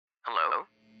Hello?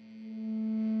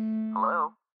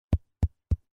 Hello?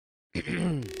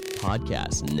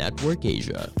 Podcast Network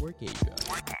Asia.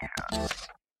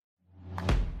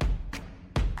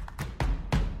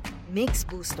 Mix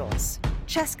Bustos,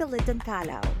 Cheska Litan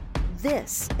Calao.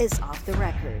 This is Off the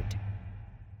Record.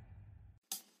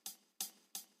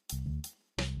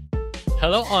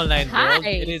 Hello, online world.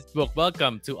 Hi. It is Brooke.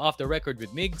 Welcome to Off the Record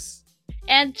with Migs.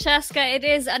 And Cheska, it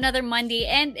is another Monday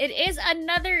and it is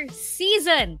another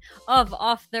season of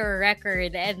Off the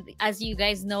Record. And as you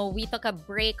guys know, we took a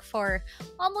break for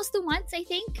almost 2 months, I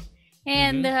think.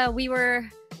 And we were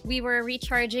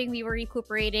recharging, we were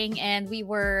recuperating, and we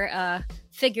were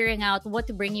figuring out what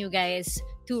to bring you guys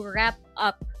to wrap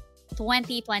up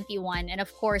 2021. And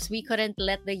of course, we couldn't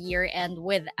let the year end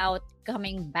without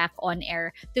coming back on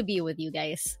air to be with you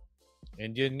guys.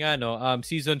 And yun nga, no,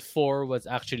 season 4 was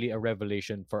actually a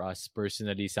revelation for us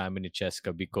personally, sa amin ni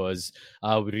Cheska, because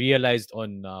we realized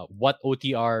on what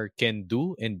OTR can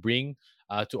do and bring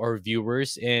to our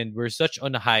viewers. And we're such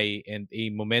on a high and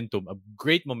a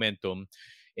great momentum.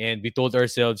 And we told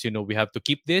ourselves, we have to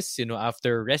keep this,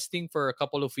 after resting for a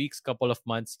couple of weeks, couple of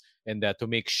months, and to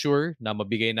make sure na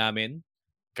mabigay namin,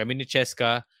 kami ni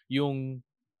Cheska, yung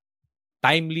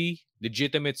timely,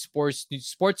 legitimate sports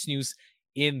news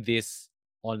in this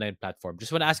online platform.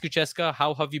 Just want to ask you, Cheska,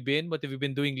 how have you been? What have you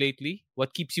been doing lately?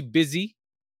 What keeps you busy?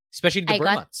 Especially in the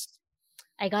months.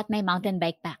 I got my mountain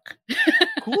bike back.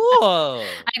 Cool!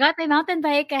 I got my mountain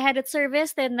bike. I had it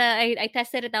serviced and I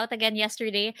tested it out again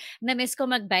yesterday. Na-miss ko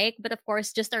magbike, but of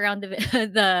course, just around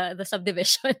the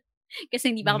subdivision. Kasi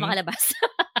hindi ba ako makalabas.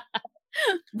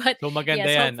 But So maganda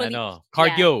yes, yan.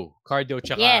 hopefully- Cardio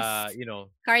tsaka, Yes.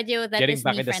 Cardio that getting is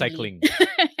back knee into friendly. cycling.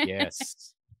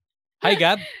 Yes. Hi,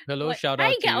 Gab. Hello, What- shout out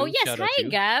hi, to you. Oh, yes. Shout out Hi, to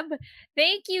you. Gab.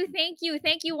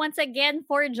 Thank you once again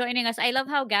for joining us. I love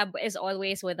how Gab is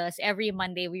always with us every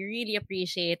Monday. We really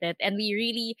appreciate it. And we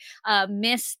really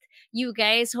missed you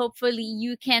guys. Hopefully,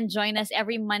 you can join us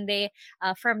every Monday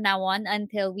from now on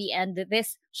until we end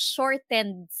this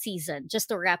shortened season, just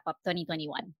to wrap up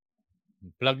 2021.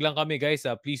 Plug lang kami, guys.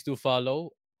 Please do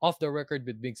follow Off the Record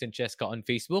with Migs and Cheska on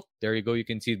Facebook. There you go. You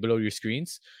can see it below your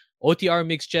screens. OTR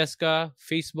Migs Cheska,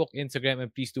 Facebook, Instagram, and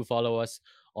please do follow us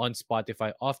on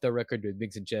Spotify. Off the Record with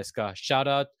Migs and Cheska. Shout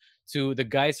out to the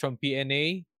guys from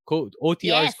PNA.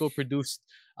 OTR is Yes. co-produced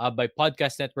by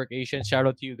Podcast Network Asia. Shout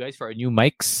out to you guys for our new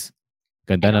mics.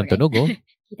 Ganda I know, ng tunog, oh.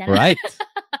 Kita na. Right.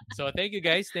 So thank you,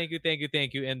 guys. Thank you.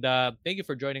 And thank you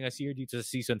for joining us here dito sa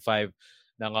Season 5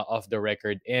 ng Off the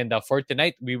Record. And for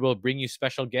tonight, we will bring you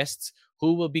special guests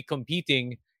who will be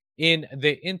competing in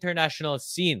the international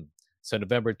scene. So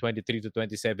November 23 to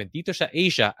 27, dito sa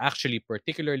Asia, actually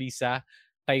particularly sa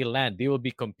Thailand. They will be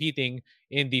competing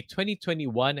in the 2021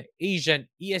 Asian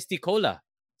EST Cola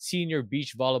Senior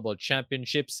Beach Volleyball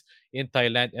Championships in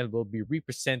Thailand and will be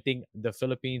representing the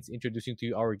Philippines. Introducing to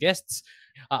you our guests.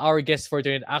 Our guests for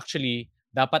tonight, actually,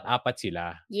 dapat apat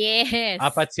sila. Yes.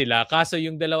 Apat sila. Kaso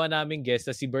yung dalawa naming guest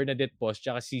na si Bernadette Post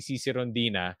tsaka si Cici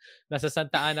Rondina, nasa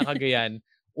Santa Ana, Cagayan,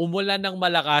 umulan ng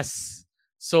malakas.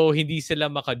 So, hindi sila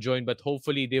maka-join, but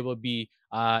hopefully they will be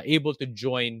able to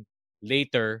join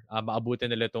later.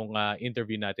 Maabutan nila itong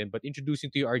interview natin. But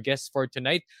introducing to you our guests for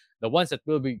tonight, the ones that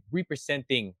will be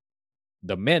representing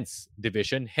the men's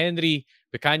division, Henry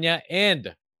Picanya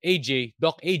and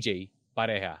Doc AJ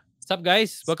Pareja. What's up,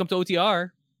 guys? Welcome to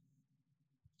OTR.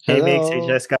 Hey, Hello. Mix. Hey,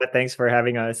 Jessica. Thanks for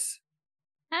having us.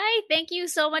 Hi, thank you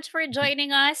so much for joining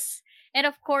us. And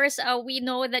of course, we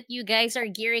know that you guys are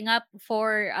gearing up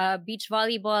for beach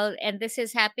volleyball, and this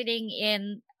is happening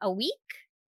in a week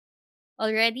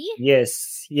already.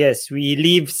 Yes. We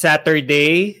leave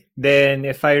Saturday. Then,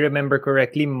 if I remember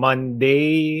correctly,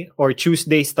 Monday or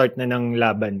Tuesday start na ng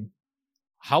laban.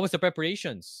 How was the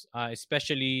preparations,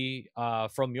 especially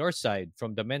from your side,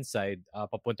 from the men's side,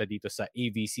 papunta dito sa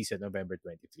AVC sa November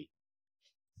 23?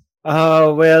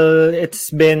 Well,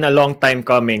 it's been a long time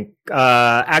coming.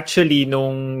 Actually,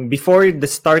 before the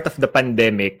start of the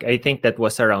pandemic, I think that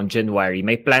was around January,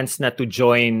 may plans na to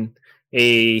join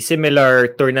a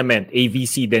similar tournament,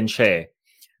 AVC din siya.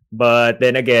 But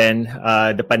then again,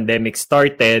 the pandemic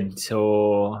started,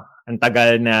 so ang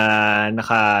tagal na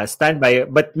naka-standby.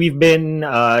 But we've been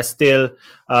still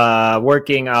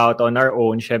working out on our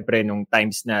own. Syempre, nung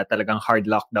times na talagang hard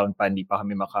lockdown pa, hindi pa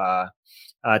kami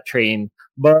maka-train.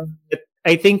 But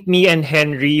I think me and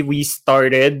Henry, we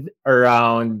started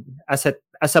around as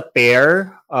a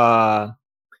pair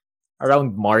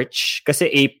around March kasi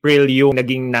April yung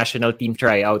naging national team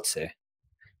tryouts eh.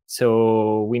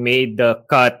 So we made the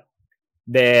cut.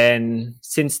 Then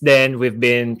since then we've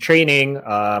been training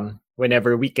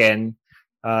whenever we can.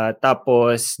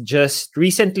 Tapos just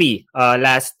recently,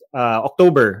 last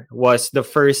October was the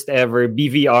first ever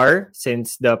BVR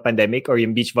since the pandemic, or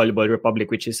yung Beach Volleyball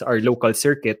Republic, which is our local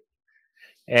circuit.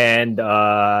 And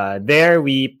there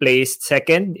we placed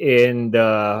second in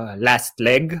the last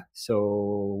leg.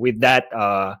 So with that,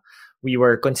 we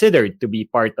were considered to be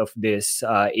part of this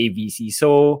AVC.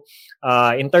 So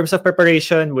in terms of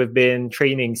preparation, we've been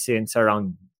training since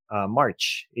around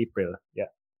March, April. Yeah.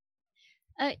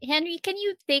 Henry, can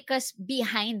you take us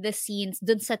behind the scenes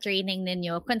dun sa training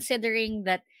ninyo, considering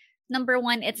that, number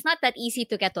one, it's not that easy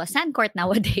to get to a sand court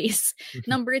nowadays.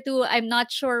 Number two, I'm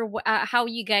not sure how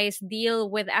you guys deal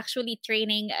with actually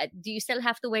training. Do you still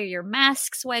have to wear your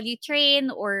masks while you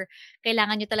train, or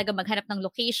kailangan nyo talaga maghanap ng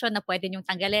location na pwede nyong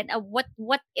tanggalin?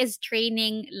 What is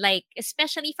training like,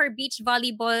 especially for beach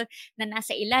volleyball na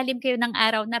nasa ilalim kayo ng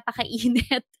araw,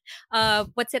 napakainit?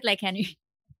 What's it like, Henry?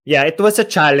 Yeah, it was a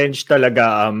challenge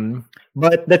talaga.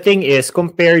 But the thing is,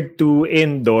 compared to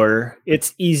indoor,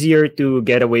 it's easier to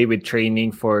get away with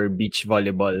training for beach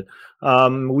volleyball.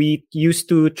 We used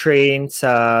to train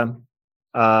sa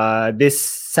this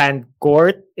sand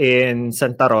court in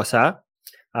Santa Rosa.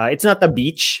 It's not a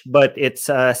beach, but it's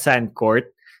a sand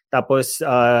court. Tapos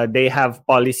they have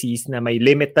policies na may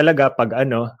limit talaga pag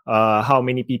how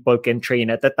many people can train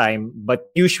at a time.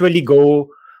 But usually go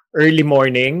early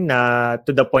morning na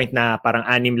to the point na parang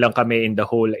 6 lang kami in the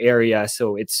whole area.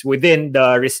 So it's within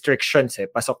the restrictions.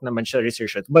 Pasok naman siya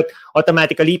restrictions. But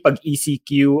automatically, pag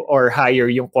ECQ or higher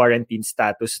yung quarantine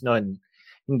status nun,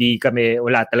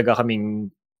 wala talaga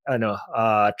kaming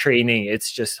training.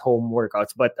 It's just home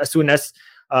workouts. But as soon as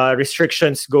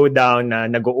restrictions go down na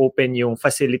nag-open yung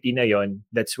facility na yon,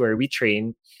 that's where we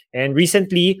train. And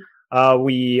recently,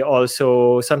 we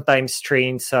also sometimes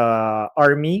train sa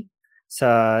Army,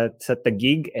 sa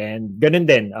Taguig, and ganun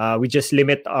din. We just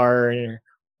limit our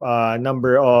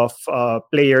number of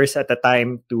players at a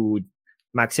time to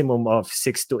maximum of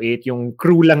 6 to 8. Yung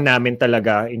crew lang namin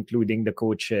talaga, including the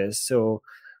coaches. So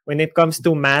when it comes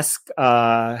to mask,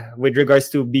 with regards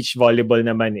to beach volleyball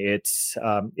naman,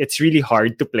 it's really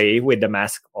hard to play with the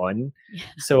mask on. Yeah.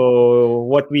 So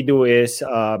what we do is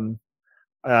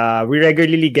we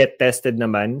regularly get tested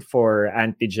naman for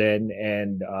antigen,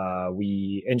 and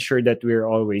we ensure that we're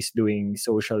always doing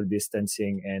social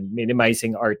distancing and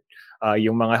minimizing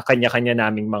yung mga kanya-kanya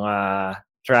naming mga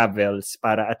travels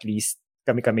para at least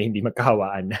kami hindi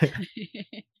magkahawaan.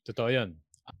 Totoo yun.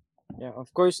 Yeah,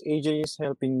 of course, AJ is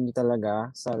helping me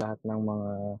talaga sa lahat ng mga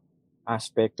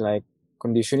aspect, like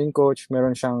conditioning coach.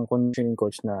 Meron siyang conditioning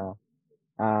coach na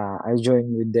I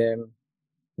joined with them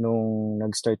nung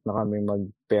nag-start na kami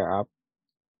mag-pair up.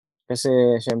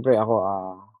 Kasi syempre ako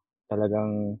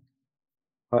talagang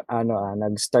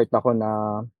nag-start ako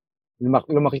na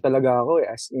lumaki talaga ako,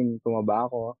 as in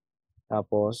tumaba ako.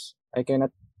 Tapos I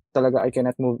cannot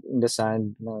move in the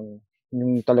sand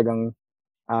yung talagang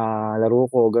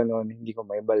laro ko gano'n, hindi ko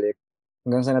maibalik.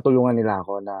 Hanggang sa natulungan nila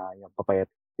ako na yung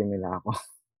papayatin nila ako.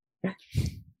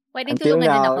 Pwedeng tulungan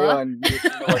din ako? Yun,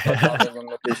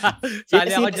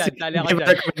 Sali ako dyan.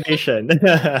 Recommendation.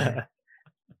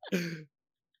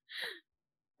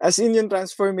 As in yung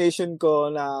transformation ko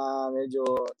na medyo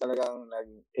talagang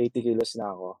nag-80 kilos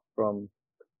na ako from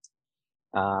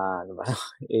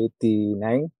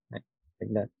 89? Like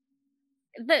that.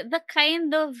 The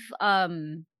kind of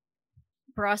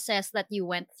process that you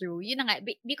went through, yun na nga,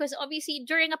 because obviously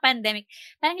during a pandemic,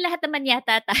 parang lahat naman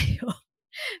yata tayo.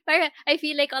 Pero I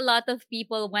feel like a lot of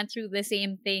people went through the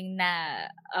same thing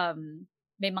na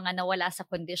may mga nawala sa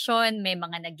kondisyon, may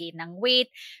mga nag-gain ng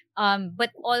weight,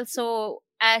 but also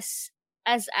as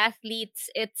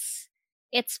athletes,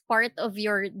 it's part of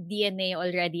your DNA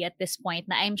already at this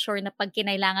point na I'm sure na pag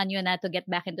kinailangan nyo na to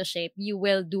get back into shape, you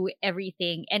will do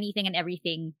anything and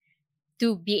everything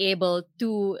to be able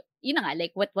to, yun na nga,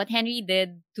 like what Henry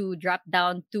did, to drop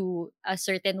down to a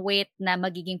certain weight na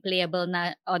magiging playable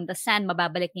na on the sand,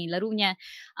 mababalik niya yung laro niya.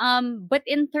 But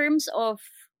in terms of,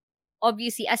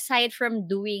 obviously, aside from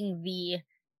doing the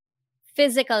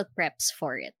physical preps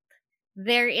for it,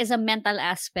 there is a mental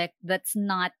aspect that's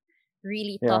not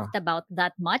really talked about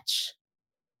that much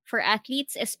for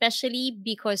athletes, especially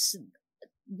because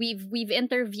we've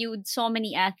interviewed so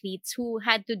many athletes who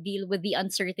had to deal with the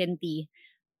uncertainty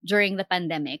during the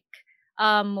pandemic.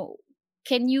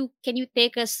 Can you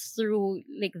take us through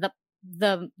like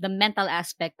the mental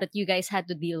aspect that you guys had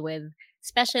to deal with,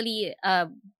 especially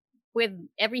with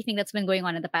everything that's been going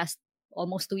on in the past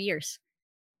almost 2 years?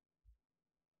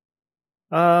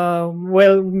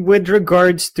 Well, with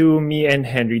regards to me and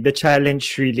Henry, the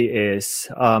challenge really is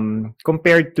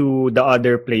compared to the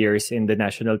other players in the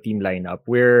national team lineup,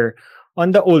 we're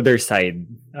on the older side.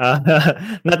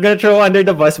 Not gonna throw under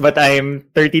the bus, but I'm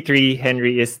 33.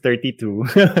 Henry is 32.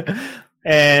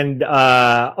 And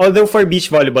although for beach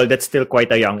volleyball, that's still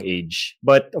quite a young age.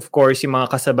 But of course, yung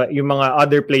mga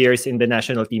other players in the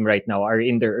national team right now are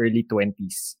in their early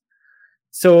 20s.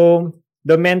 So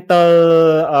the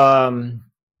mental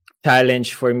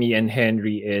challenge for me and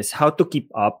Henry is how to keep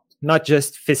up, not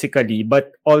just physically,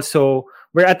 but also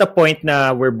we're at a point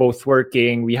na we're both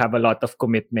working. We have a lot of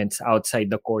commitments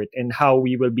outside the court, and how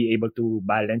we will be able to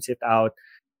balance it out.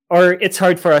 Or it's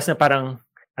hard for us na parang,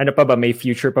 ano pa ba, may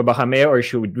future pa ba kami? Or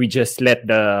should we just let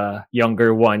the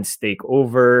younger ones take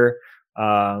over?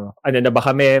 Ano na ba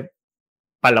kami?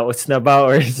 Palaos na ba?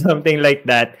 Or something like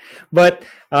that. But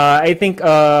I think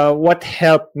what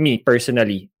helped me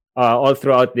personally all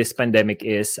throughout this pandemic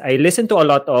is I listened to a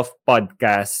lot of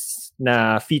podcasts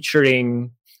na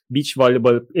featuring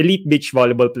elite beach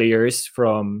volleyball players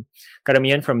from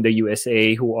karamihan from the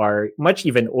USA who are much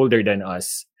even older than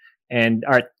us and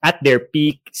are at their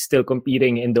peak still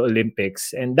competing in the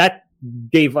Olympics. And that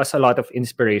gave us a lot of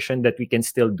inspiration that we can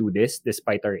still do this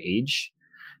despite our age.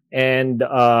 And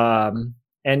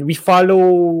we follow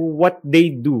what they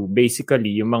do,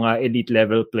 basically, yung mga elite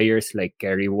level players like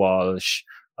Kerry Walsh,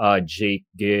 Jake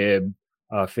Gibb,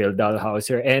 Phil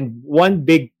Dalhouser. And one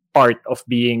big part of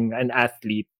being an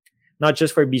athlete, not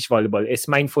just for beach volleyball, is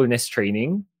mindfulness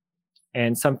training,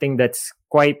 and something that's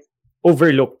quite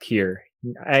overlooked here.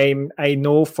 I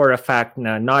know for a fact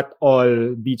na not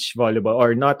all beach volleyball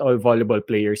or not all volleyball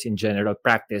players in general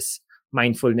practice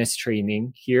mindfulness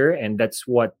training here, and that's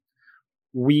what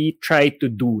we try to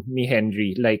do ni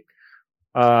Henry. Like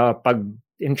pag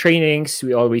in trainings,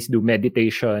 we always do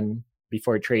meditation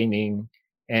before training,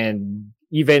 and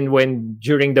even when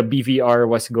during the BVR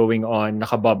was going on,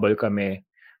 nakabubble kami,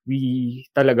 we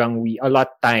allot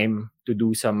time to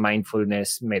do some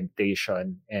mindfulness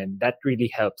meditation, and that really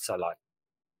helps a lot.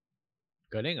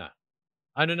 Galing ah.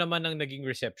 Ano naman ang naging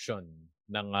reception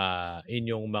ng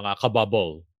inyong mga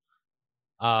kabubble?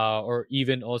 Or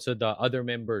even also the other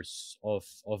members of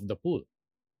the pool?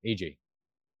 AJ,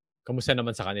 kamusta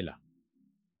naman sa kanila?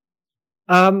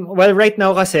 Well, right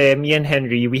now kasi, me and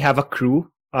Henry, we have a crew.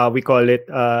 We call it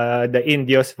the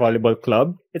Indios Volleyball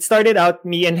Club. It started out,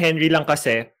 me and Henry lang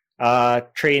kasi,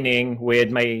 training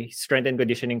with my strength and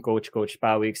conditioning coach, Coach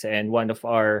Pawix, and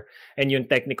yung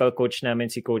technical coach namin,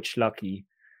 si Coach Lucky.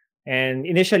 And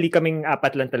initially, kaming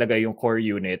apat lang talaga yung core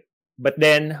unit. But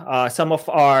then, some of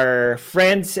our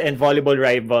friends and volleyball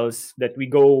rivals that we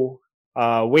go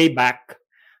way back.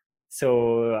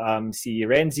 So, si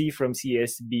Renzi from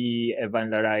CSB,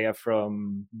 Evan Laraya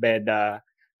from Beda,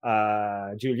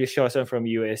 Julius Shoson from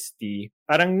UST.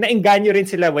 Parang nainganyo rin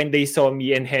sila when they saw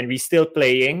me and Henry still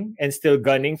playing and still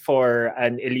gunning for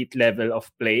an elite level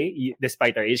of play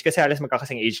despite our age. Kasi halos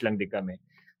magkakasing age lang din kami.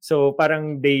 So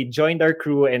parang they joined our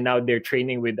crew and now they're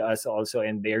training with us also,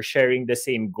 and they're sharing the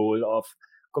same goal of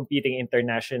competing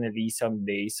internationally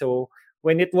someday. So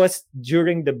when it was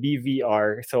during the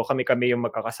BVR, so kami yung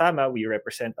magkakasama, we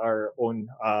represent our own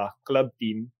club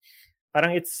team.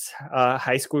 Parang it's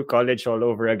high school, college all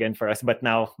over again for us, but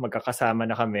now magkakasama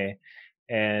na kami.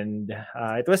 And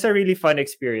it was a really fun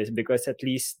experience because at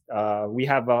least we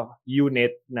have a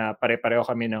unit na pare-pareho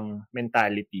kami ng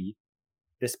mentality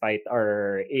despite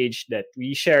our age, that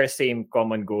we share same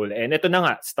common goal. And ito na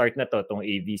nga, start na tong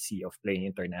AVC of playing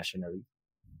internationally.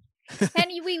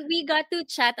 And we got to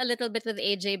chat a little bit with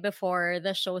AJ before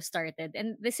the show started.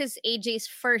 And this is AJ's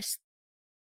first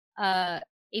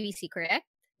AVC, correct?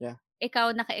 Yeah.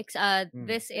 Ikaw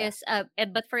this is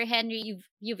but for Henry,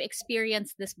 you've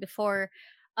experienced this before.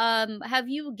 Have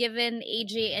you given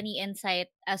AJ any insight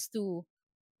as to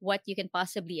what you can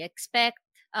possibly expect?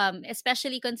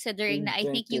 Especially considering na I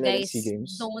think you guys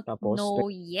don't know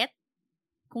yet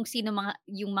kung sino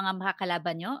yung mga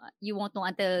makakalaban nyo. You won't know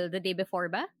until the day before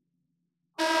ba?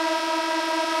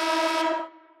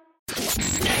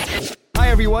 Hi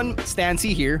everyone,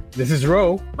 Stancy here. This is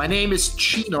Ro. My name is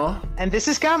Chino. And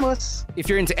this is Camus. If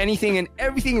you're into anything and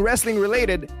everything wrestling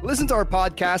related, listen to our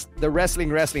podcast, The Wrestling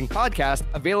Podcast,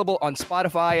 available on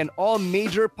Spotify and all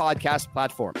major podcast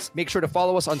platforms. Make sure to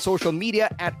follow us on social media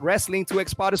at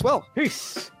Wrestling2Xpod as well.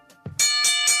 Peace.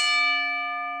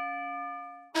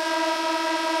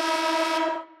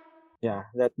 Yeah,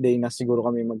 that day na siguro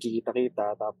kami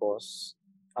magkikita-kita, tapos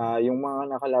yung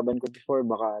mga nakalaban ko before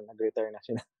baka nag-retire na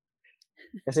sila.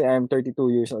 Kasi I'm 32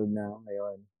 years old na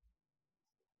ngayon.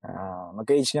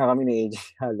 Magka-age nga kami ni AJ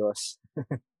halos.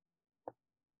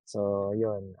 So,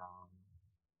 yun.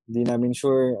 Hindi namin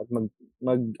sure at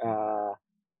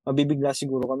mabibigla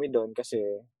siguro kami doon kasi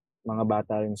mga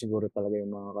bata rin siguro talaga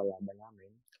yung mga kalaban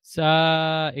namin.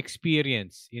 Sa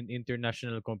experience in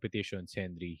international competitions,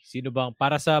 Henry, sino bang,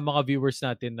 para sa mga viewers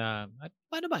natin na,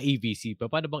 paano ba AVC?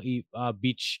 Paano bang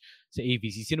beach sa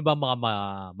AVC? Sino bang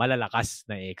mga malalakas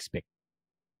na i-expect?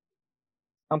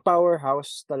 Ang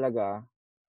powerhouse talaga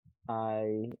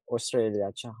ay Australia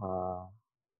tsaka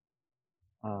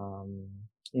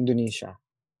Indonesia.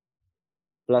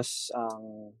 Plus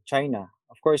China.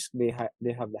 Of course, they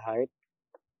have the height.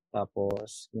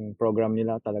 Tapos yung program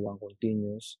nila talagang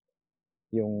continuous.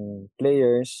 Yung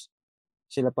players,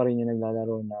 sila pa rin yung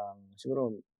naglalaro ng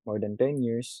siguro more than 10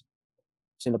 years.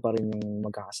 Sila pa rin yung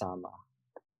magkakasama.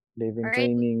 They've been Alright.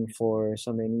 training for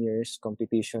so many years.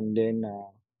 Competition din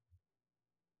na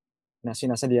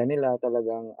sinasalihan nila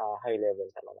talagang high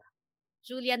level talaga.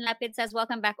 Julian Lapid says,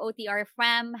 welcome back, OTR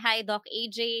fam. Hi, Doc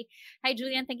AJ. Hi,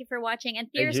 Julian. Thank you for watching.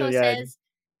 And Hi, Tirso Julian. says,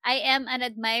 I am an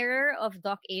admirer of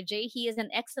Doc AJ. He is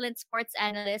an excellent sports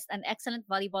analyst, an excellent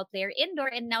volleyball player indoor,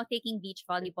 and now taking beach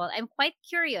volleyball. I'm quite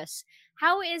curious.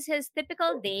 How is his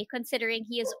typical day, considering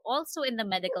he is also in the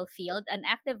medical field, an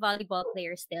active volleyball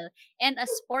player still, and a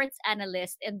sports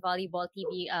analyst in volleyball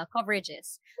TV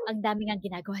coverages? Ang dami ngang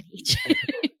ginagawa ni AJ.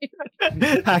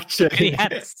 Actually.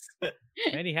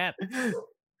 Many hats.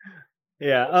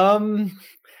 Yeah.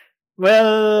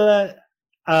 Well,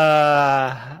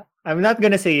 I'm not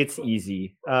gonna say it's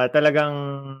easy.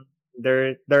 Talagang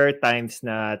there are times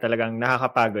na talagang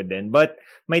nakakapagod din. But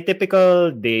my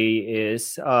typical day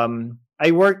is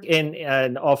I work in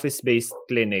an office-based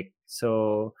clinic.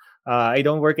 So I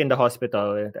don't work in the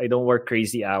hospital. I don't work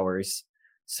crazy hours.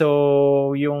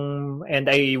 So and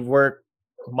I work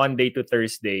Monday to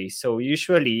Thursday. So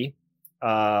usually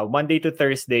Monday to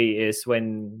Thursday is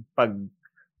when pag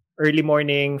early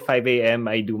morning, 5 a.m.,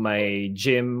 I do my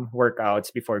gym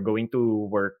workouts before going to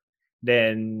work.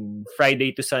 Then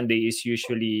Friday to Sunday is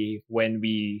usually when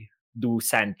we do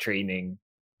sand training.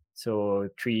 So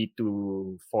 3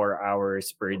 to 4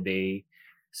 hours per day.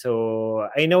 So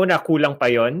I know na kulang pa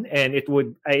yon, and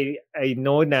I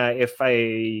know na if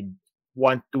I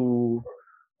want to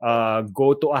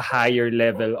go to a higher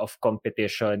level of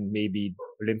competition, maybe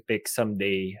Olympics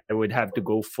someday, I would have to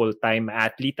go full-time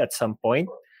athlete at some point.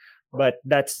 But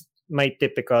that's my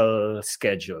typical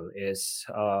schedule is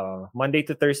Monday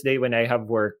to Thursday when I have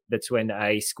work, that's when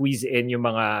I squeeze in yung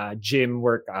mga gym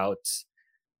workouts.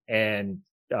 And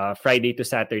Friday to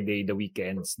Saturday, the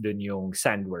weekends, dun yung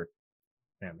sand work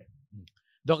namin.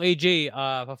 Doc AJ,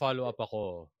 pa-follow up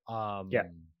ako.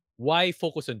 Yeah. Why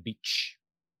focus on beach?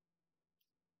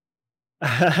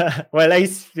 Well,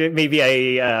 maybe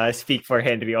I speak for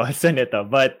Henry also nito.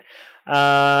 But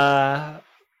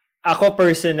ako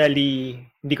personally,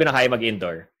 hindi ko na kaya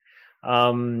mag-indoor.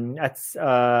 My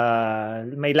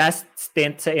last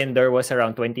stint sa indoor was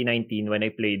around 2019 when I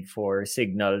played for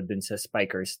Signal dun sa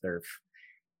Spikers Turf.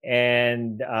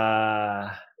 And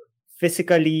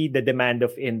physically, the demand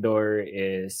of indoor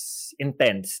is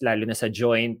intense, lalo na sa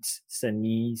joints, sa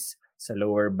knees, sa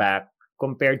lower back,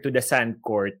 compared to the sand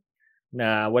court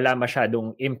na wala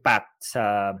masyadong impact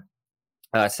sa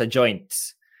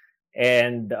joints.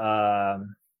 And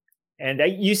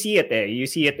you see it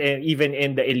even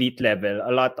in the elite level. A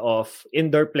lot of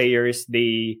indoor players,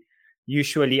 they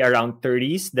usually around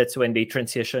 30s, that's when they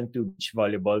transition to beach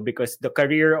volleyball, because the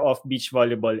career of beach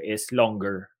volleyball is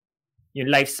longer. Yung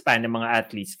lifespan ng mga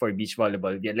athletes for beach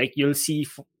volleyball, like you'll see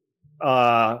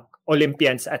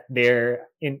Olympians at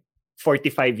in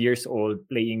 45 years old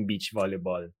playing beach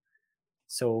volleyball.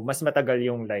 So mas matagal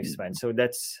yung lifespan. So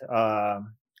that's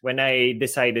when I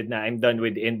decided na I'm done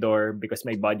with indoor because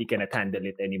my body cannot handle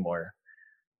it anymore.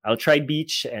 I'll try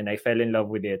beach, and I fell in love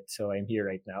with it. So I'm here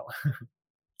right now.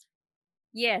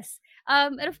 Yes.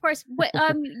 And of course,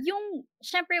 yung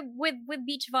syempre with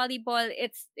beach volleyball,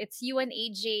 it's you and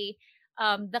AJ,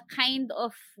 the kind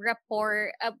of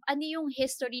rapport, ano yung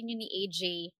history niyo ni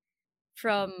AJ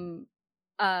from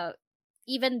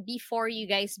even before you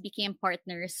guys became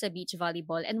partners sa beach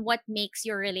volleyball, and what makes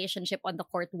your relationship on the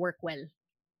court work well?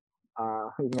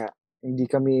 Yun nga, hindi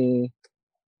kami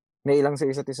nailang sa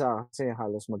isa't isa kasi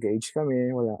halos mag-age kami,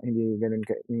 hindi ganun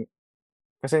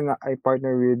kasi I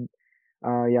partner with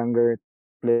younger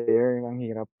player, ang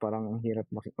hirap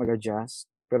mag-adjust.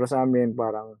 Pero sa amin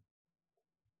parang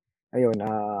ayun,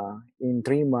 in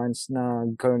 3 months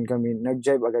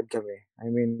nag-jive agad kami.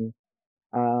 I mean,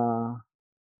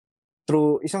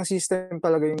 through isang system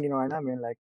talaga yung ginawa namin,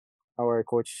 like our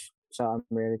coach sa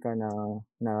Amerika na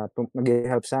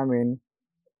nag-help sa amin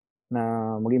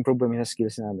na mag-improve kami sa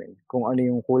skills namin. Kung ano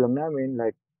yung kulang namin,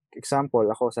 like example,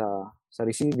 ako sa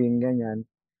receiving, ganyan.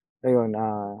 Ayun,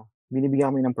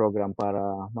 binibigyan kami ng program para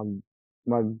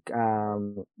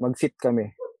mag-fit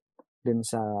kami din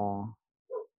sa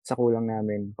kulang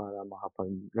namin para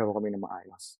makapaglaro kami ng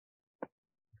maayos.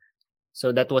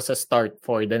 So that was a start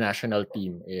for the national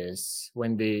team is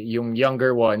when yung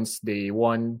younger ones, they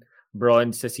won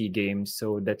bronze sa SEA Games.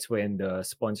 So that's when the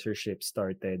sponsorship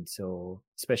started. So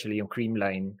especially yung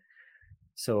Creamline.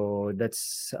 So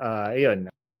that's, yun.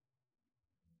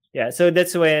 Yeah, so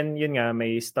that's when, yun nga,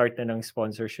 may start na ng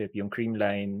sponsorship, yung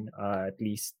Creamline. At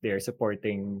least they're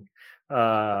supporting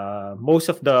most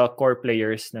of the core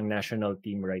players ng national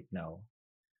team right now.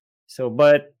 So,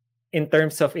 but in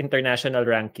terms of international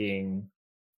ranking,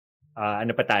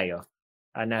 ano pa tayo?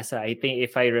 I think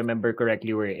if I remember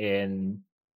correctly, we're in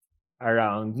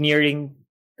around nearing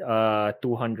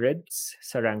 200s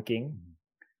sa ranking.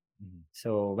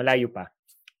 So, malayo pa.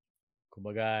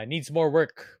 Kumbaga, needs more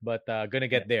work, but gonna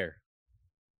get there.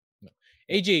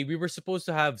 AJ, we were supposed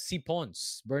to have C.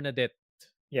 Pons, Bernadette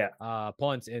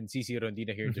Pons, and CC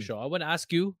Rondina here to show. I want to ask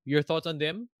you your thoughts on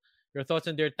them, your thoughts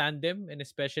on their tandem, and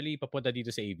especially papunta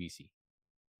dito sa ABC.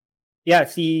 Yeah,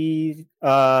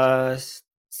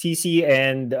 CC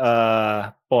and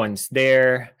Pons,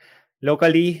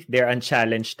 locally, they're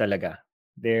unchallenged talaga.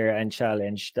 They're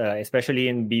unchallenged, especially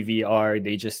in BVR.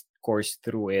 They just coursed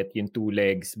through it. Yung 2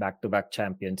 legs, back-to-back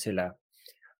champion sila.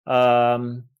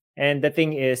 And the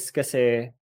thing is,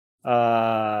 kasi,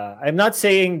 I'm not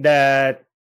saying that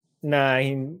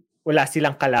wala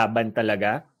silang kalaban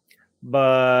talaga,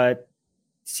 but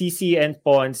CC and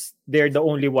Pons, they're the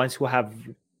only ones who have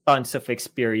tons of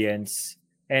experience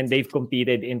and they've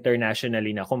competed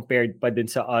internationally na compared pa dun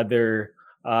sa other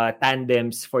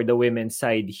tandems for the women's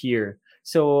side here.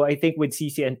 So I think with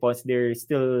CC and Pons, they're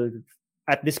still,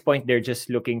 at this point, they're just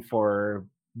looking for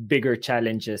bigger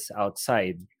challenges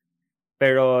outside.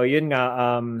 Pero yun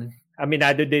nga,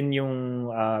 aminado din yung,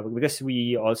 because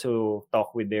we also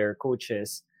talk with their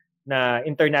coaches, na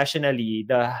internationally,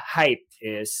 the height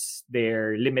is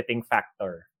their limiting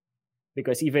factor.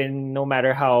 Because even no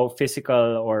matter how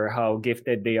physical or how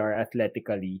gifted they are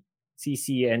athletically,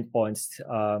 CC and Pons,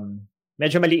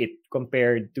 medyo maliit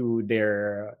compared to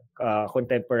their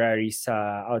contemporaries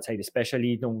outside,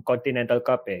 especially nung Continental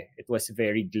Cup. It was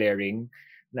very glaring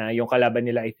na yung kalaban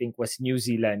nila, I think, was New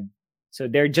Zealand. So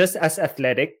they're just as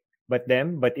athletic, but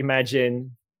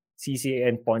imagine CC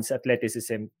and Pons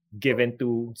athleticism given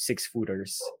to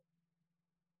 6-footers.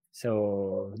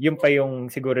 So yun pa yung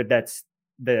siguro that's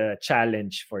the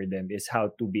challenge for them, is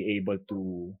how to be able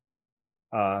to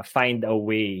find a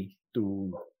way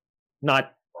to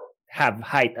not have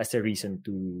height as a reason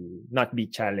to not be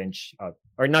challenged out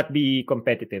or not be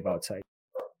competitive outside.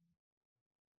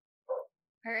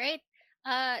 All right.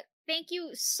 Thank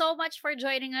you so much for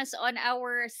joining us on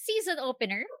our season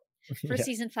opener for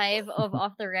season 5 of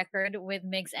Off the Record with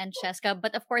Migs and Cheska.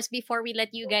 But of course, before we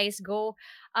let you guys go,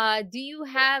 do you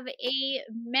have a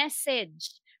message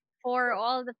for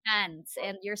all the fans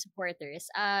and your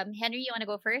supporters? Henry, you want to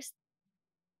go first?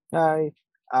 Hi.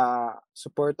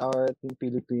 Support our Team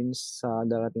Philippines sa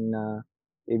darating na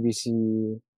ABC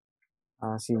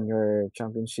Senior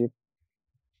Championship.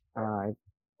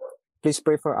 Please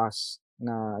pray for us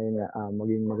na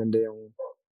maging maganda yung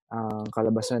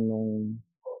kalabasan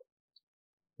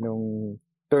nung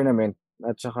tournament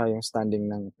at saka yung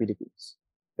standing ng Philippines.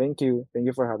 Thank you. Thank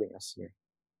you for having us here.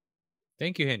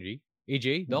 Thank you, Henry.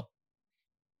 AJ, Doc?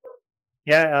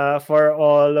 Yeah, for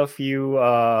all of you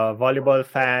volleyball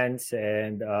fans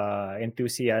and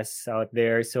enthusiasts out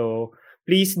there, so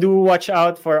please do watch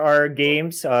out for our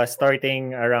games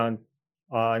starting around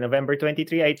November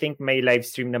 23. I think may live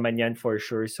stream naman yan for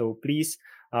sure. So please,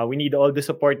 we need all the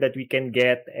support that we can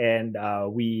get, and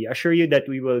we assure you that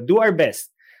we will do our best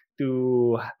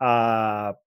to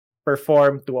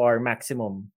perform to our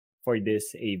maximum for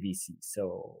this ABC.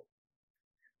 So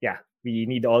yeah, we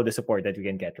need all the support that we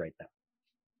can get right now.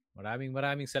 Maraming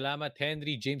salamat,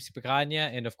 Henry, James Picanya,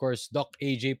 and of course, Doc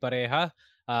AJ Pareha.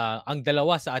 Ang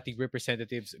dalawa sa ating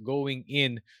representatives going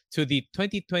in to the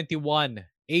 2021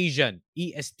 Asian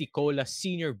EST Cola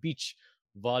Senior Beach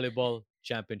Volleyball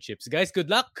Championships. Guys, good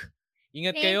luck!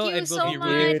 Ingat kayo, and we'll be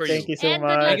rooting for you. Thank you so And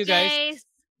much. good luck, Thank you, guys.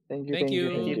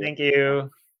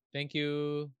 Thank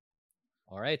you.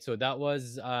 All right, so that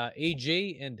was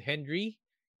AJ and Henry,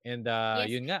 and Yes.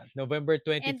 yun nga, November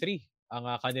 23 ang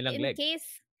kanilang leg.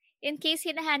 In case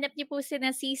hinahanap niyo po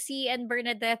sina CC and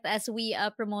Bernadette as we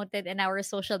promoted in our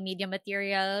social media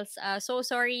materials. So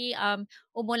sorry,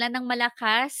 umulan ng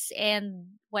malakas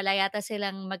and wala yata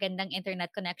silang magandang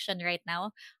internet connection right now.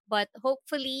 But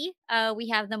hopefully, we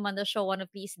have them on the show one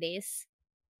of these days.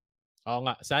 Oo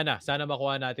nga, sana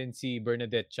makuha natin si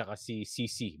Bernadette tsaka si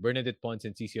CC. Bernadette Pons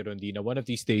and CC Rondina. One of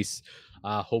these days,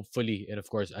 hopefully. And of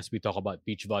course, as we talk about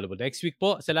beach volleyball. Next week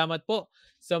po, salamat po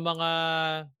sa mga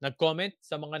nag-comment,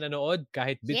 sa mga nanood,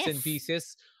 kahit bits and Yes. pieces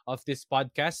of this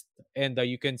podcast. And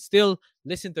you can still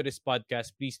listen to this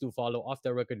podcast. Please do follow Off the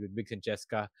Record with Biggs and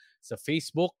Cheska sa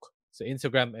Facebook, sa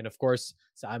Instagram, and of course,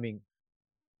 sa aming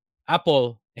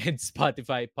Apple and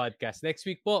Spotify podcast. Next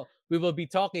week po, we will be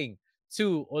talking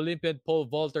to Olympian pole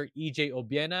vaulter EJ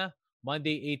Obiena,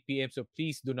 Monday 8 p.m. So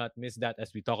please do not miss that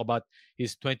as we talk about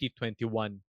his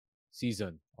 2021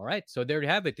 season. All right, so there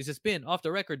you have it. This has been Off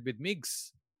the Record with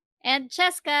Migs And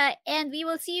Cheska, and we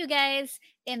will see you guys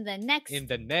in the next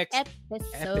in the next episode.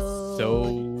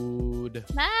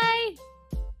 episode. Bye!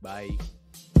 Bye.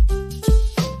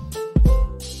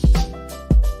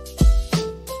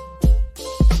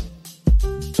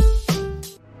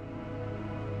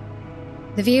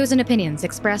 The views and opinions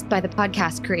expressed by the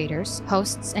podcast creators,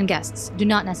 hosts, and guests do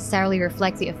not necessarily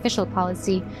reflect the official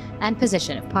policy and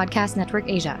position of Podcast Network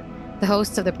Asia, the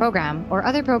hosts of the program, or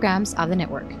other programs of the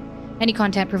network. Any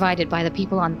content provided by the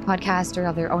people on the podcast are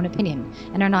of their own opinion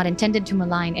and are not intended to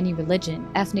malign any religion,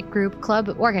 ethnic group, club,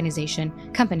 organization,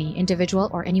 company, individual,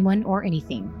 or anyone or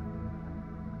anything.